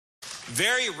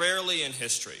Very rarely in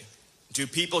history do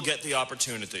people get the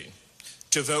opportunity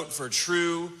to vote for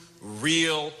true,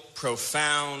 real,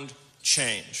 profound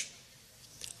change.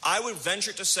 I would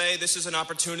venture to say this is an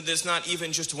opportunity that's not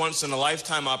even just once in a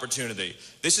lifetime opportunity.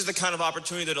 This is the kind of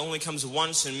opportunity that only comes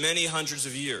once in many hundreds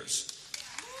of years.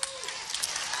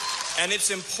 And it's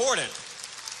important,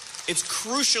 it's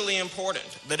crucially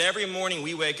important that every morning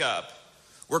we wake up,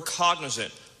 we're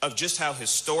cognizant of just how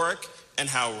historic and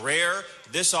how rare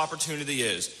this opportunity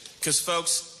is. Because,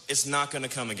 folks, it's not going to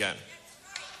come again.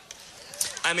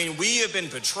 I mean, we have been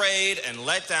betrayed and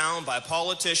let down by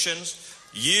politicians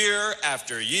year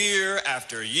after year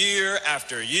after year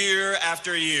after year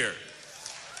after year.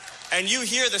 And you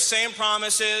hear the same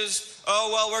promises,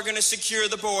 oh, well, we're going to secure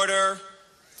the border.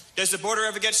 Does the border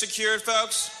ever get secured,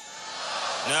 folks?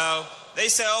 No. They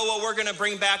say, oh, well, we're going to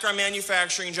bring back our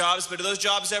manufacturing jobs, but do those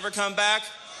jobs ever come back?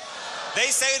 They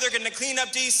say they're going to clean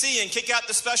up D.C. and kick out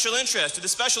the special interests. Did the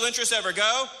special interests ever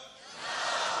go?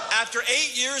 After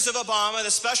 8 years of Obama,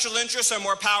 the special interests are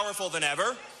more powerful than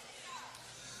ever.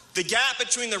 The gap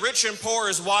between the rich and poor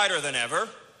is wider than ever.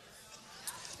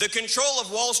 The control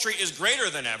of Wall Street is greater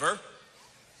than ever.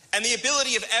 And the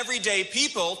ability of everyday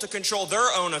people to control their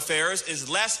own affairs is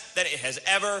less than it has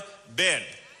ever been.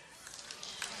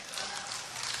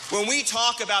 When we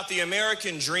talk about the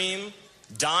American dream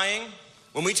dying,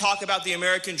 when we talk about the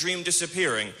American dream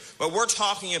disappearing, what we're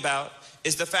talking about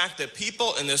is the fact that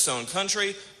people in this own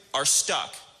country are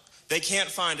stuck. They can't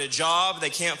find a job, they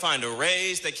can't find a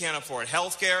raise, they can't afford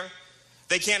health care,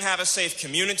 they can't have a safe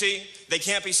community, they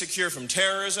can't be secure from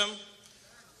terrorism.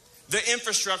 The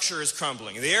infrastructure is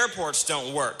crumbling, the airports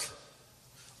don't work.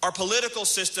 Our political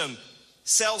system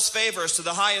sells favors to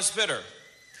the highest bidder.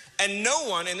 And no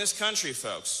one in this country,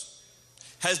 folks,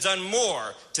 has done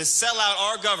more to sell out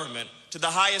our government to the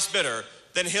highest bidder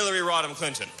than Hillary Rodham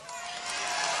Clinton.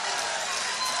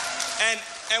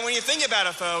 And when you think about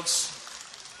it, folks,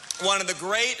 one of the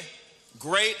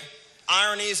great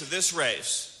ironies of this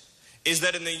race is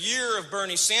that in the year of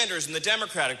Bernie Sanders in the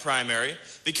Democratic primary,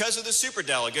 because of the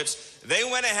superdelegates, they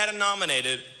went ahead and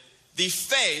nominated the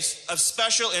face of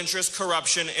special interest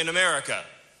corruption in America.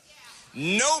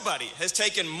 Nobody has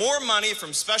taken more money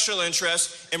from special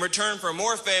interests in return for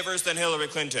more favors than Hillary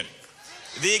Clinton.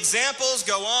 The examples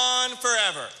go on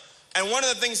forever. And one of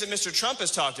the things that Mr. Trump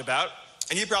has talked about,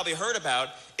 and you probably heard about,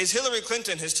 is Hillary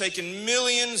Clinton has taken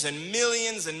millions and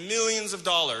millions and millions of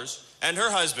dollars, and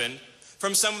her husband,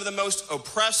 from some of the most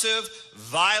oppressive,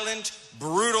 violent,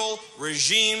 brutal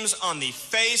regimes on the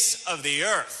face of the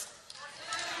earth.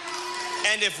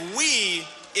 And if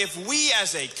we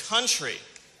as a country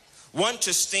want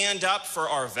to stand up for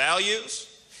our values,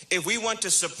 if we want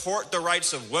to support the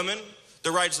rights of women,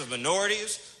 the rights of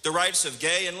minorities, the rights of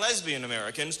gay and lesbian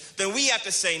Americans, then we have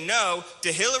to say no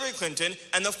to Hillary Clinton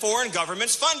and the foreign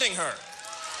governments funding her.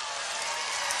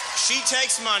 She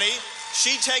takes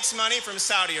money from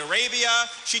Saudi Arabia,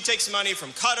 she takes money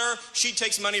from Qatar, she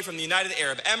takes money from the United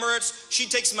Arab Emirates, she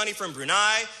takes money from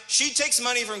Brunei, she takes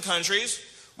money from countries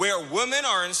where women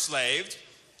are enslaved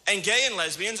and gay and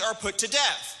lesbians are put to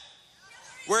death,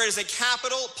 where it is a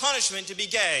capital punishment to be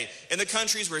gay in the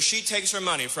countries where she takes her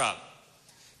money from.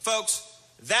 Folks,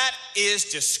 that is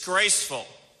disgraceful.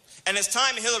 And it's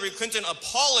time Hillary Clinton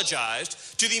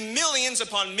apologized to the millions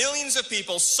upon millions of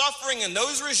people suffering in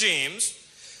those regimes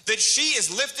that she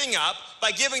is lifting up by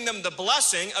giving them the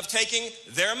blessing of taking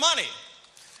their money.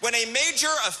 When a major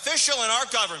official in our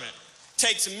government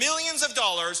takes millions of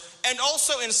dollars and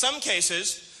also in some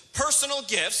cases personal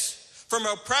gifts from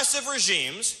oppressive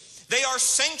regimes, they are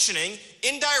sanctioning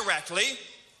indirectly,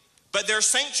 but they're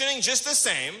sanctioning just the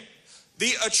same,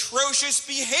 the atrocious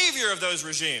behavior of those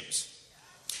regimes.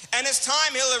 And it's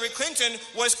time Hillary Clinton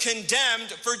was condemned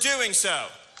for doing so.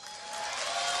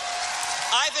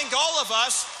 I think all of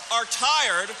us are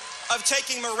tired of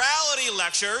taking morality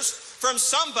lectures from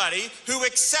somebody who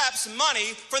accepts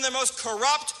money from the most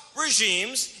corrupt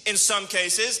regimes in some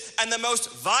cases, and the most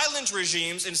violent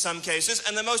regimes in some cases,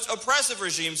 and the most oppressive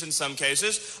regimes in some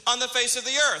cases on the face of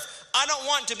the earth. I don't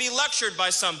want to be lectured by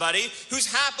somebody who's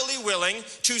happily willing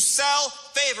to sell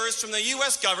favors from the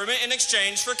U.S. government in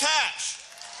exchange for cash.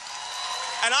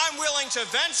 And I'm willing to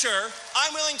venture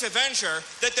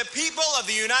that the people of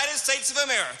the United States of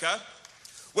America,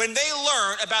 when they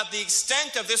learn about the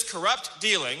extent of this corrupt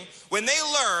dealing, when they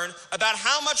learn about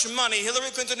how much money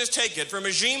Hillary Clinton has taken from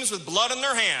regimes with blood in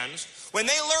their hands, when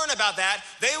they learn about that,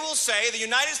 they will say the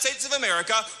United States of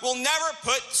America will never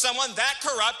put someone that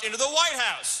corrupt into the White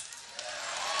House.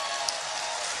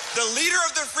 The leader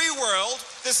of the free world,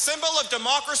 the symbol of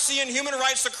democracy and human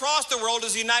rights across the world,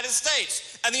 is the United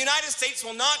States. And the United States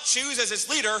will not choose as its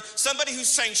leader somebody who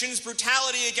sanctions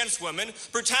brutality against women,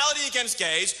 brutality against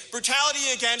gays,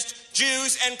 brutality against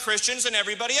Jews and Christians and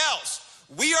everybody else.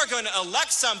 We are going to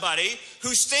elect somebody who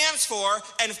stands for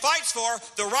and fights for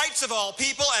the rights of all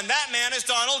people, and that man is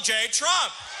Donald J.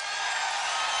 Trump.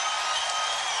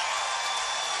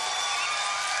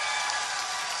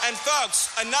 And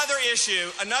folks, another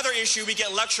issue we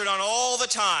get lectured on all the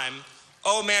time.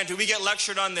 Oh man, do we get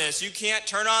lectured on this? You can't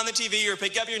turn on the TV or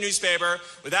pick up your newspaper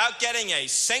without getting a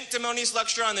sanctimonious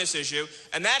lecture on this issue,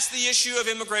 and that's the issue of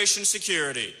immigration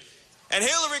security. And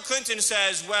Hillary Clinton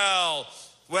says, well,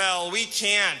 we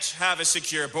can't have a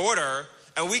secure border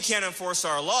and we can't enforce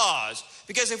our laws,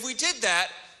 because if we did that,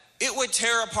 it would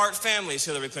tear apart families,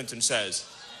 Hillary Clinton says.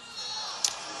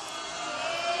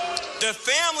 The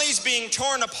families being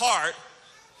torn apart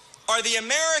are the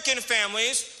American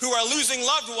families who are losing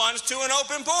loved ones to an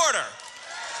open border.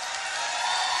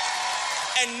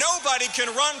 And nobody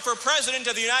can run for president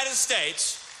of the United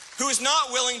States who is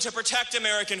not willing to protect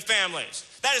American families.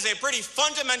 That is a pretty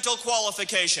fundamental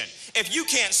qualification. If you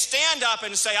can't stand up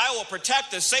and say, I will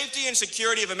protect the safety and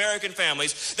security of American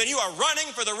families, then you are running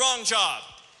for the wrong job.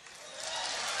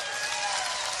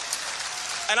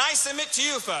 And I submit to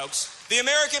you, folks, the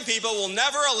American people will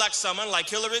never elect someone like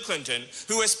Hillary Clinton,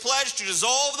 who has pledged to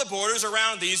dissolve the borders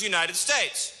around these United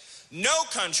States. No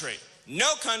country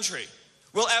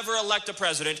will ever elect a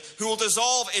president who will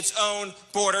dissolve its own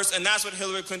borders, and that's what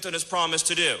Hillary Clinton has promised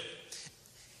to do.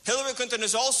 Hillary Clinton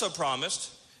has also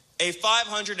promised a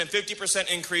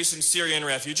 550% increase in Syrian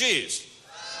refugees.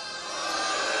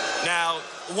 Now,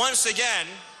 once again,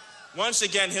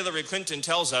 Hillary Clinton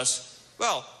tells us,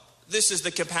 well, this is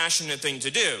the compassionate thing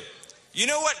to do. You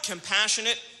know what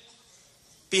compassionate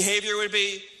behavior would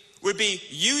be? Would be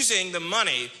using the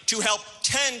money to help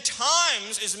 10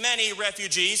 times as many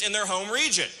refugees in their home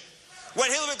region. What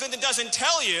Hillary Clinton doesn't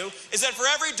tell you is that for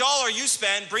every dollar you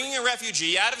spend bringing a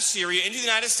refugee out of Syria into the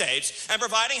United States and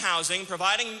providing housing,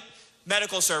 providing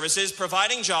medical services,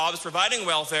 providing jobs, providing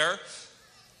welfare,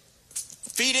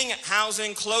 feeding,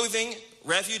 housing, clothing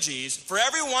refugees, for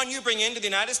every one you bring into the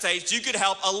United States, you could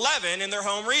help 11 in their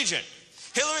home region.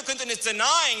 Hillary Clinton is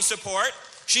denying support.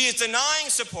 She is denying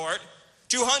support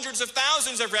to hundreds of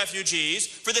thousands of refugees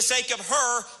for the sake of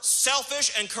her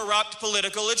selfish and corrupt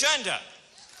political agenda.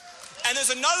 And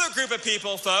there's another group of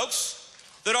people, folks,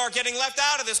 that are getting left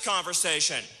out of this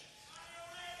conversation.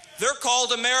 They're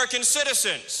called American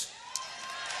citizens.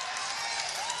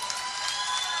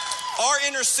 Our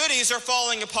inner cities are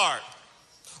falling apart.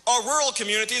 Our rural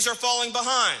communities are falling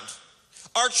behind.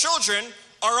 Our children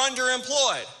are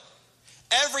underemployed.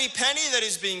 Every penny that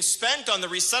is being spent on the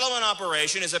resettlement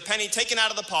operation is a penny taken out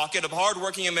of the pocket of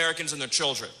hardworking Americans and their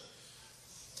children.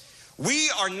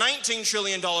 We are $19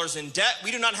 trillion in debt.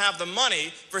 We do not have the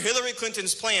money for Hillary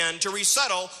Clinton's plan to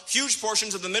resettle huge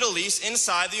portions of the Middle East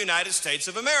inside the United States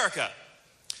of America.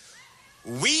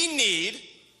 We need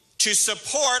to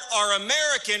support our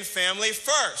American family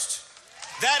first.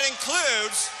 That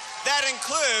includes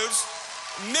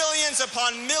millions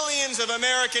upon millions of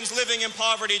Americans living in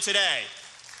poverty today.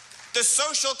 The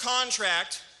social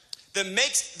contract that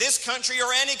makes this country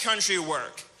or any country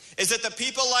work is that the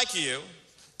people like you,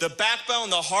 the backbone,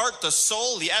 the heart, the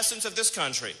soul, the essence of this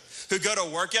country, who go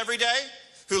to work every day,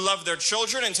 who love their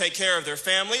children and take care of their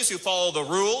families, who follow the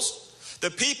rules, the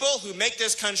people who make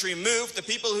this country move, the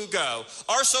people who go.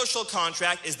 Our social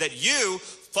contract is that you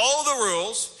follow the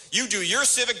rules, you do your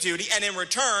civic duty, and in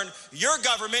return, your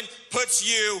government puts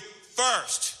you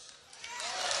first.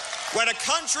 When a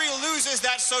country loses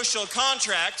that social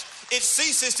contract, it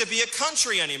ceases to be a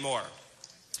country anymore.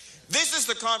 This is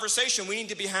the conversation we need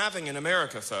to be having in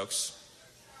America, folks.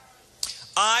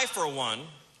 I, for one,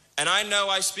 and I know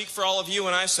I speak for all of you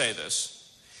when I say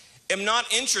this, am not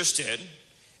interested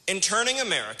in turning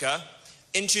America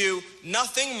into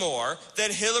nothing more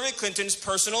than Hillary Clinton's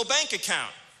personal bank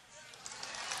account.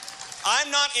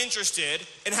 I'm not interested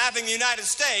in having the United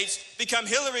States become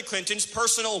Hillary Clinton's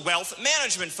personal wealth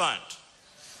management fund.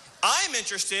 I'm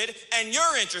interested, and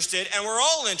you're interested, and we're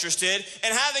all interested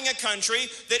in having a country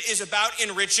that is about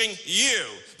enriching you,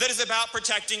 that is about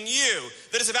protecting you,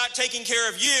 that is about taking care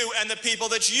of you and the people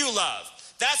that you love.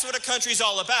 That's what a country's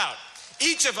all about.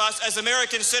 Each of us as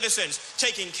American citizens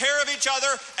taking care of each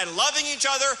other and loving each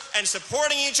other and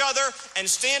supporting each other and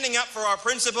standing up for our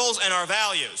principles and our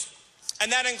values.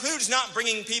 And that includes not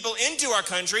bringing people into our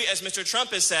country, as Mr.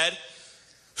 Trump has said,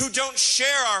 who don't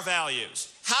share our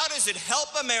values. How does it help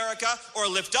America or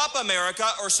lift up America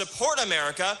or support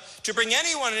America to bring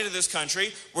anyone into this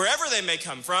country, wherever they may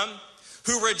come from,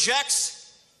 who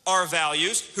rejects our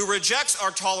values, who rejects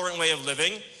our tolerant way of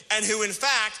living, and who in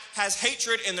fact has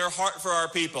hatred in their heart for our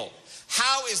people?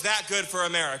 How is that good for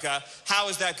America? How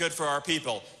is that good for our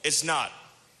people? It's not.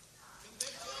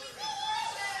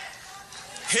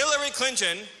 Hillary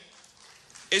Clinton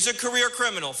is a career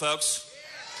criminal, folks.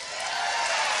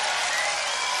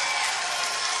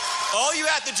 All you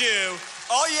have to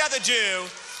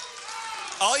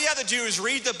do is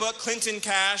read the book Clinton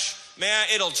Cash. Man,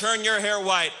 it'll turn your hair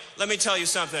white. Let me tell you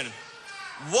something.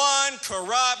 One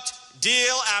corrupt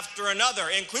deal after another,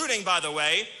 including, by the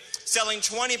way, selling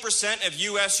 20% of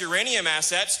U.S. uranium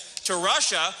assets to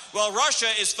Russia, while Russia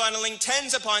is funneling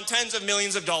tens upon tens of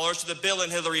millions of dollars to the Bill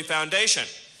and Hillary Foundation.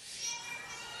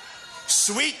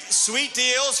 Sweet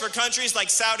deals for countries like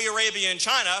Saudi Arabia and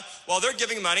China, while they're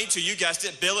giving money to, you guessed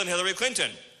it, Bill and Hillary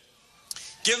Clinton.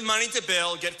 Give money to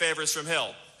Bill, get favors from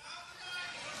Hill.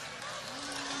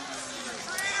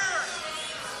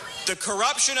 The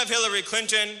corruption of Hillary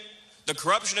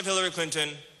Clinton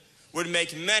would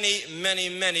make many, many,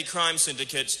 many crime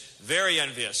syndicates very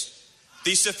envious.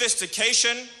 The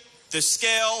sophistication, the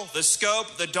scale, the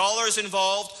scope, the dollars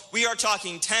involved, we are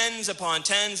talking tens upon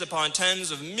tens upon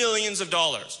tens of millions of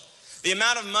dollars. The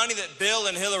amount of money that Bill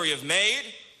and Hillary have made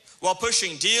while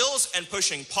pushing deals and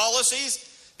pushing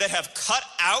policies that have cut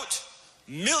out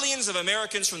millions of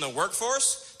Americans from the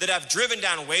workforce, that have driven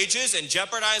down wages and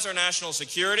jeopardized our national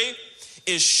security,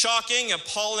 is shocking,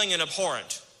 appalling, and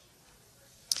abhorrent.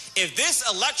 If this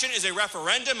election is a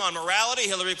referendum on morality,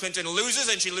 Hillary Clinton loses,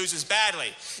 and she loses badly.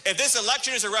 If this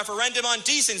election is a referendum on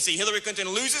decency, Hillary Clinton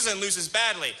loses and loses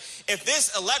badly. If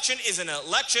this election is an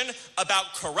election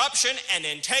about corruption and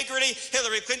integrity,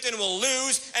 Hillary Clinton will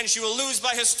lose, and she will lose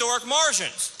by historic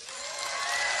margins.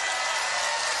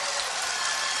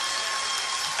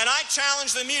 And I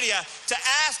challenge the media to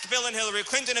ask Bill and Hillary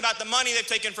Clinton about the money they've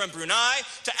taken from Brunei,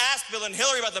 to ask Bill and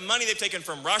Hillary about the money they've taken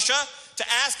from Russia, to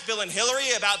ask Bill and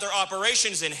Hillary about their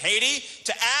operations in Haiti,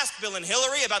 to ask Bill and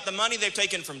Hillary about the money they've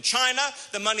taken from China,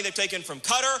 the money they've taken from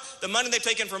Qatar, the money they've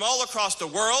taken from all across the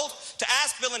world, to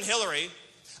ask Bill and Hillary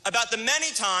about the many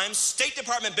times State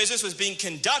Department business was being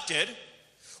conducted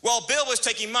while Bill was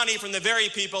taking money from the very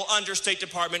people under State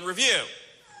Department review.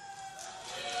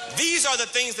 These are the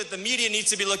things that the media needs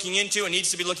to be looking into, and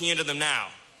needs to be looking into them now.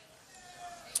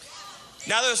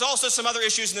 Now, there's also some other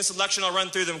issues in this election. I'll run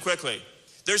through them quickly.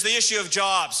 There's the issue of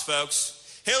jobs,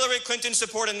 folks. Hillary Clinton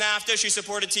supported NAFTA. She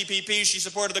supported TPP. She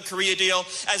supported the Korea deal.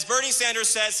 As Bernie Sanders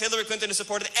says, Hillary Clinton has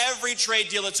supported every trade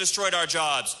deal that's destroyed our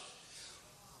jobs.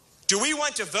 Do we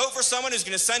want to vote for someone who's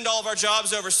going to send all of our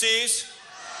jobs overseas?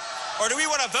 Or do we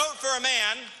want to vote for a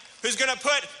man who's going to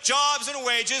put jobs and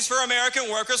wages for American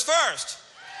workers first?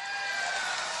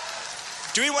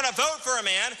 Do we want to vote for a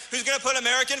man who's going to put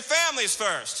American families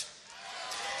first?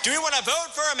 Do we want to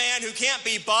vote for a man who can't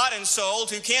be bought and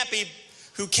sold, who can't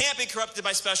be corrupted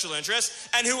by special interests,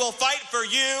 and who will fight for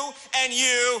you and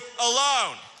you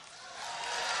alone?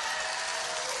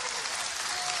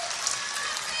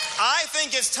 I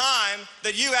think it's time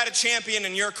that you had a champion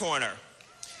in your corner.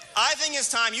 I think it's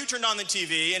time you turned on the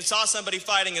TV and saw somebody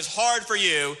fighting as hard for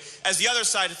you as the other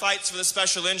side fights for the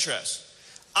special interests.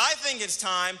 I think it's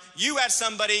time you had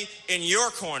somebody in your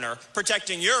corner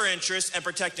protecting your interests and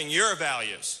protecting your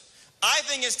values. I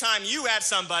think it's time you had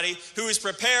somebody who is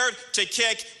prepared to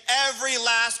kick every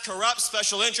last corrupt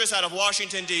special interest out of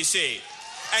Washington, D.C.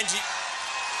 And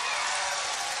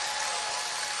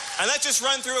let's just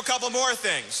run through a couple more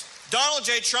things. Donald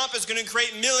J. Trump is going to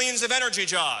create millions of energy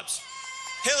jobs.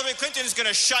 Hillary Clinton is going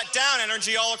to shut down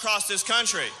energy all across this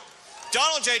country.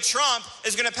 Donald J. Trump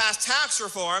is going to pass tax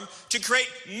reform to create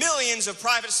millions of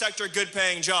private sector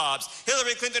good-paying jobs.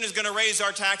 Hillary Clinton is going to raise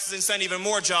our taxes and send even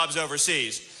more jobs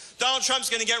overseas. Donald Trump's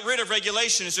going to get rid of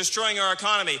regulation. It's destroying our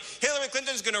economy. Hillary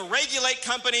Clinton is going to regulate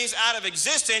companies out of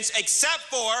existence, except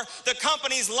for the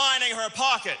companies lining her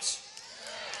pockets.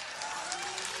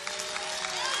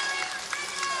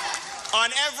 On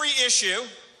every issue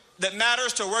that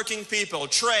matters to working people,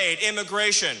 trade,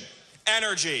 immigration,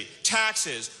 energy,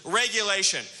 taxes,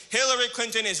 regulation, Hillary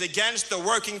Clinton is against the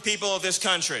working people of this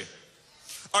country.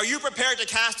 Are you prepared to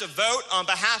cast a vote on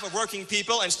behalf of working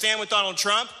people and stand with Donald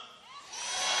Trump?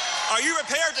 Are you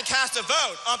prepared to cast a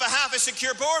vote on behalf of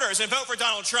secure borders and vote for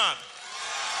Donald Trump?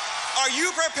 Are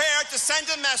you prepared to send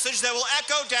a message that will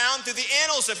echo down through the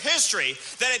annals of history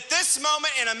that at this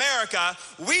moment in America,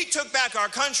 we took back our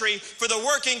country for the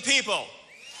working people?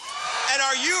 And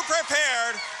are you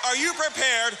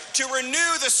prepared to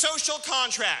renew the social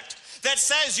contract that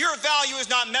says your value is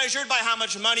not measured by how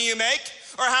much money you make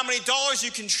or how many dollars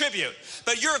you contribute,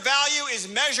 but your value is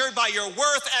measured by your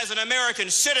worth as an American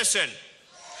citizen.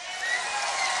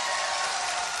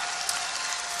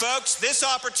 Folks, this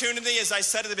opportunity, as I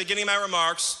said at the beginning of my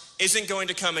remarks, isn't going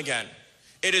to come again.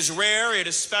 It is rare, it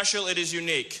is special, it is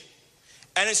unique.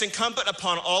 And it's incumbent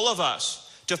upon all of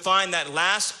us to find that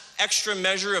last extra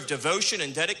measure of devotion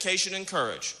and dedication and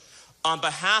courage on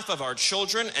behalf of our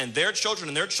children and their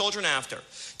children after,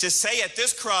 to say at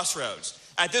this crossroads,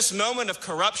 at this moment of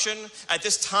corruption, at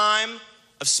this time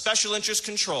of special interest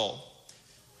control,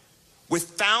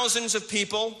 with thousands of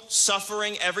people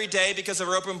suffering every day because of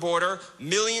our open border,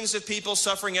 millions of people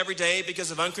suffering every day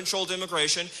because of uncontrolled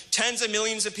immigration, tens of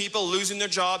millions of people losing their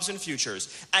jobs and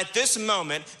futures. At this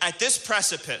moment, at this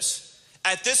precipice,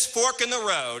 at this fork in the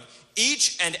road,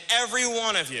 each and every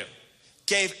one of you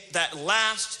gave that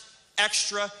last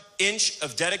extra inch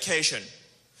of dedication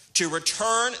to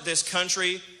return this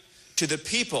country to the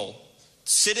people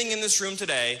sitting in this room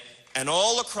today and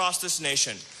all across this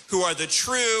nation who are the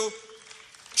true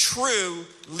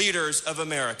leaders of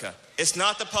America. It's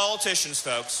not the politicians,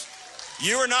 folks.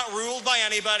 You are not ruled by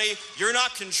anybody. You're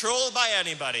not controlled by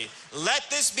anybody. Let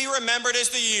this be remembered as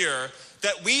the year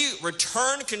that we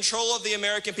return control of the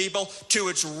American people to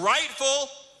its rightful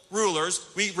rulers.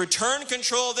 We return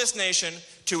control of this nation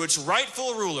to its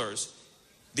rightful rulers,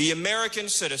 the American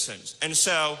citizens. And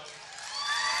so,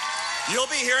 you'll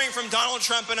be hearing from Donald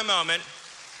Trump in a moment.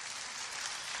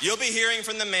 You'll be hearing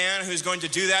from the man who's going to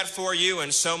do that for you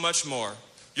and so much more.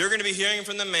 You're going to be hearing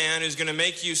from the man who's going to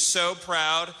make you so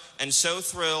proud and so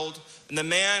thrilled, and the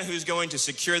man who's going to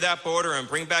secure that border and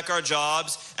bring back our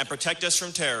jobs and protect us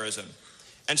from terrorism.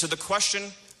 And so the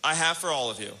question I have for all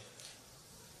of you,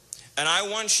 and I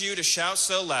want you to shout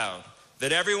so loud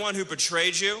that everyone who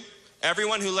betrayed you,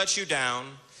 everyone who let you down,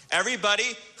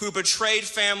 everybody who betrayed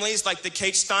families like the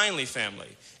Kate Steinle family,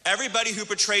 everybody who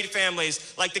betrayed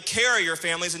families like the Carrier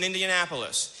families in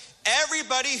Indianapolis,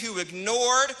 everybody who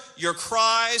ignored your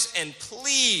cries and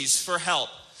pleas for help,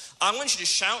 I want you to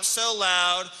shout so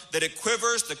loud that it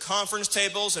quivers the conference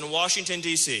tables in Washington,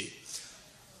 D.C.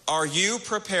 Are you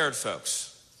prepared,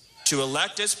 folks, to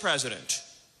elect as president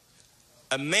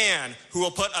a man who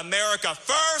will put America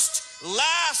first,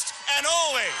 last, and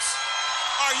always?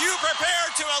 Are you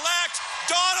prepared to elect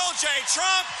Donald J.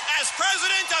 Trump as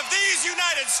president of these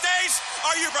United States?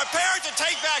 Are you prepared to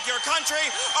take back your country?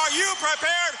 Are you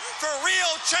prepared for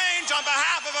real change on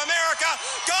behalf of America?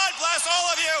 God bless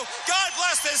all of you. God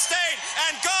bless this state.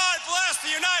 And God bless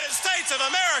the United States of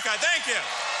America. Thank you.